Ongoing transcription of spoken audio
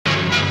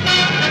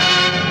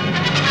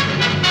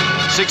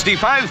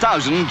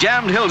65,000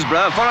 jammed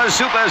Hillsborough for a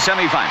super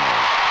semi-final.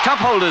 Cup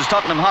holders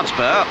Tottenham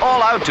Hotspur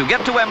all out to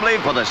get to Wembley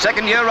for the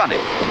second year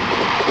running.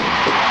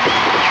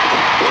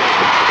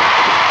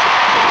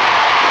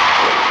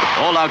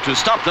 All out to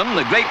stop them,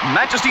 the great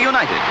Manchester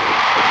United.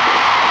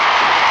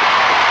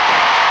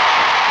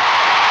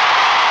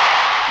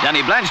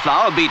 Danny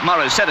Blanchflower beat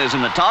Maurice Setters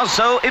in the toss,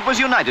 so it was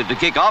United to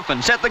kick off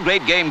and set the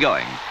great game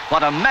going.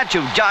 What a match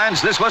of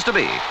giants this was to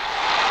be.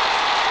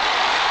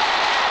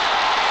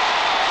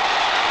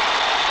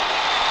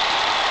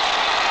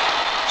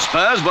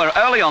 Spurs were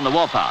early on the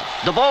warpath.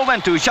 The ball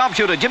went to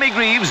sharpshooter Jimmy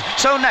Greaves,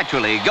 so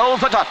naturally, goal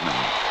for Tottenham.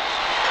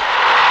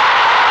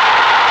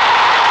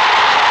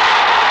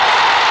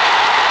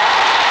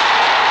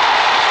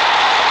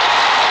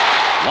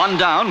 One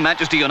down,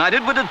 Manchester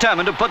United were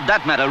determined to put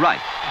that matter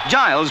right.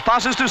 Giles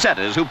passes to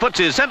Setters, who puts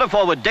his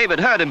centre-forward David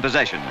Hurd in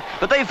possession,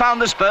 but they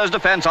found the Spurs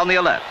defence on the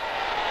alert.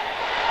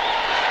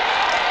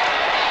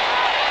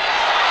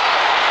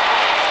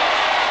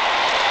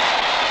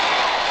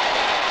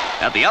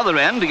 At the other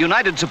end,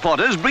 United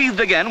supporters breathed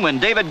again when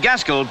David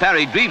Gaskell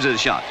parried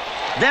Greaves' shot.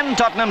 Then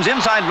Tottenham's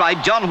inside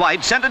right, John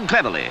White, centred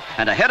cleverly,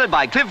 and a header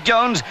by Greaves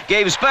Jones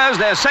gave Spurs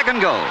their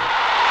second goal.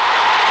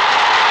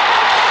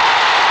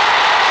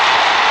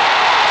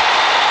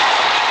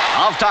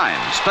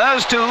 Half-time,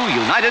 Spurs 2,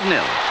 United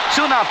 0.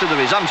 Soon after the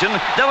resumption,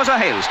 there was a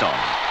hailstorm.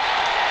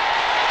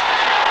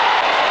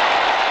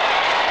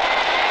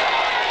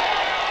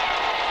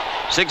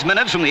 Six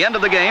minutes from the end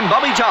of the game,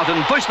 Bobby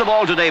Charlton pushed the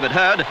ball to David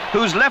Hurd,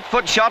 whose left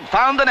foot shot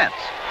found the net.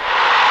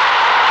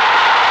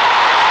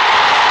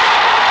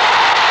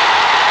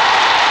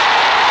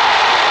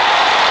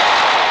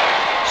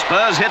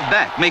 Spurs hit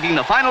back, making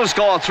the final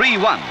score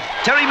 3-1.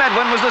 Terry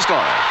Medwin was the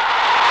scorer.